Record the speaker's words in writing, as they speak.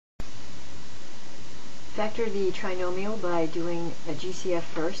factor the trinomial by doing a GCF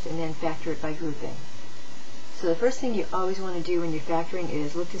first and then factor it by grouping. So the first thing you always want to do when you're factoring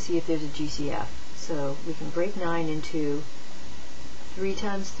is look to see if there's a GCF. So we can break 9 into 3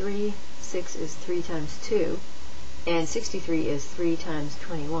 times 3, 6 is 3 times 2, and 63 is 3 times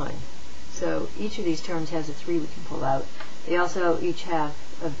 21. So each of these terms has a 3 we can pull out. They also each have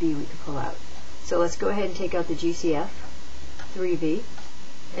a b we can pull out. So let's go ahead and take out the GCF, 3b,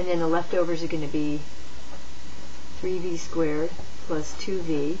 and then the leftovers are going to be 3v squared plus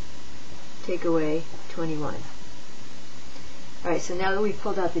 2v, take away 21. Alright, so now that we've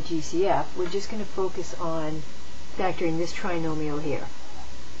pulled out the GCF, we're just going to focus on factoring this trinomial here.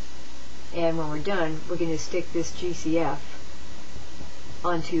 And when we're done, we're going to stick this GCF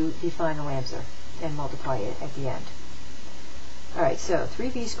onto the final answer and multiply it at the end. Alright, so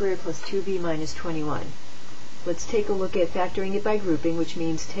 3b squared plus 2b minus 21. Let's take a look at factoring it by grouping, which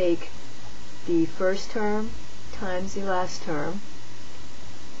means take the first term times the last term,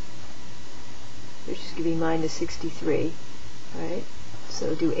 which is going to be minus 63. Right?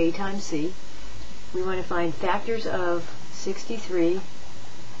 So do a times c. We want to find factors of 63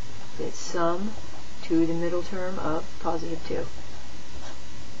 that sum to the middle term of positive 2.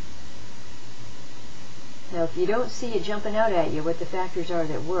 Now if you don't see it jumping out at you what the factors are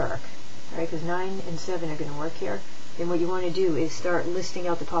that work, right, because 9 and 7 are going to work here, then what you want to do is start listing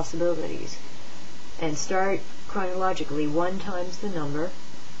out the possibilities. And start chronologically. 1 times the number,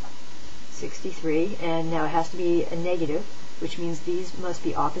 63, and now it has to be a negative, which means these must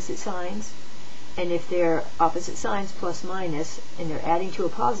be opposite signs, and if they're opposite signs plus minus and they're adding to a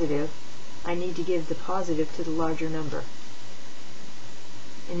positive, I need to give the positive to the larger number.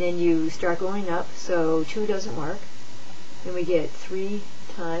 And then you start going up, so 2 doesn't work. Then we get 3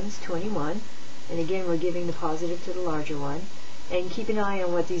 times 21, and again we're giving the positive to the larger one, and keep an eye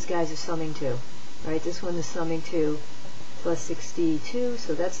on what these guys are summing to. Right, this one is summing to plus 62,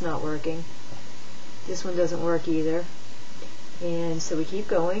 so that's not working. This one doesn't work either. And so we keep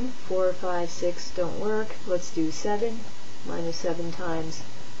going. 4, 5, 6 don't work. Let's do 7. Minus 7 times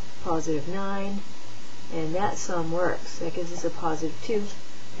positive 9. And that sum works. That gives us a positive 2.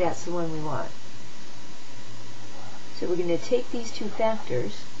 That's the one we want. So we're going to take these two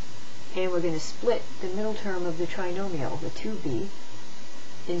factors and we're going to split the middle term of the trinomial, the 2b,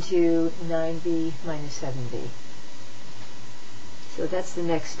 into 9b minus 7b. So that's the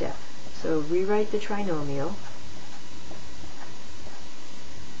next step. So rewrite the trinomial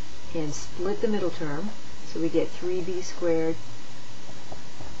and split the middle term, so we get 3b squared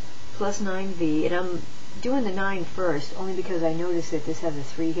plus 9v, and I'm doing the 9 first only because I noticed that this has a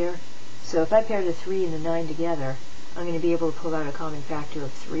 3 here, so if I pair the 3 and the 9 together, I'm going to be able to pull out a common factor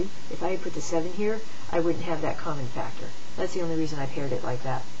of 3. If I had put the 7 here, I wouldn't have that common factor. That's the only reason I paired it like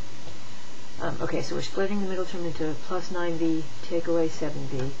that. Okay, so we're splitting the middle term into plus 9b, take away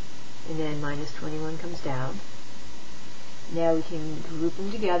 7b, and then minus 21 comes down. Now we can group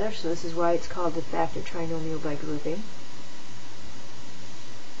them together, so this is why it's called the factor trinomial by grouping.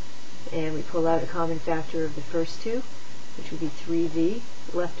 And we pull out a common factor of the first two, which would be 3v,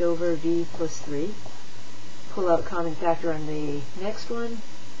 left over v plus 3. Pull out a common factor on the next one,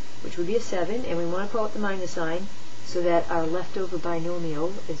 which would be a 7, and we want to pull out the minus sign so that our leftover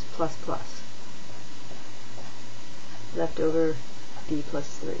binomial is plus plus. Leftover v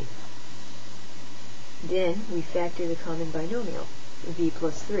plus 3. Then we factor the common binomial, v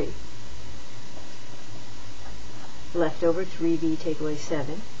plus 3. Leftover 3v take away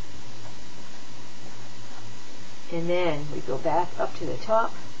 7. And then we go back up to the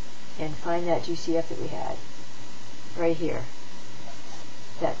top and find that GCF that we had. Right here.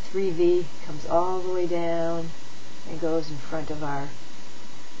 That 3v comes all the way down and goes in front of our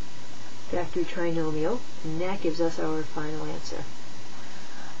factor trinomial, and that gives us our final answer.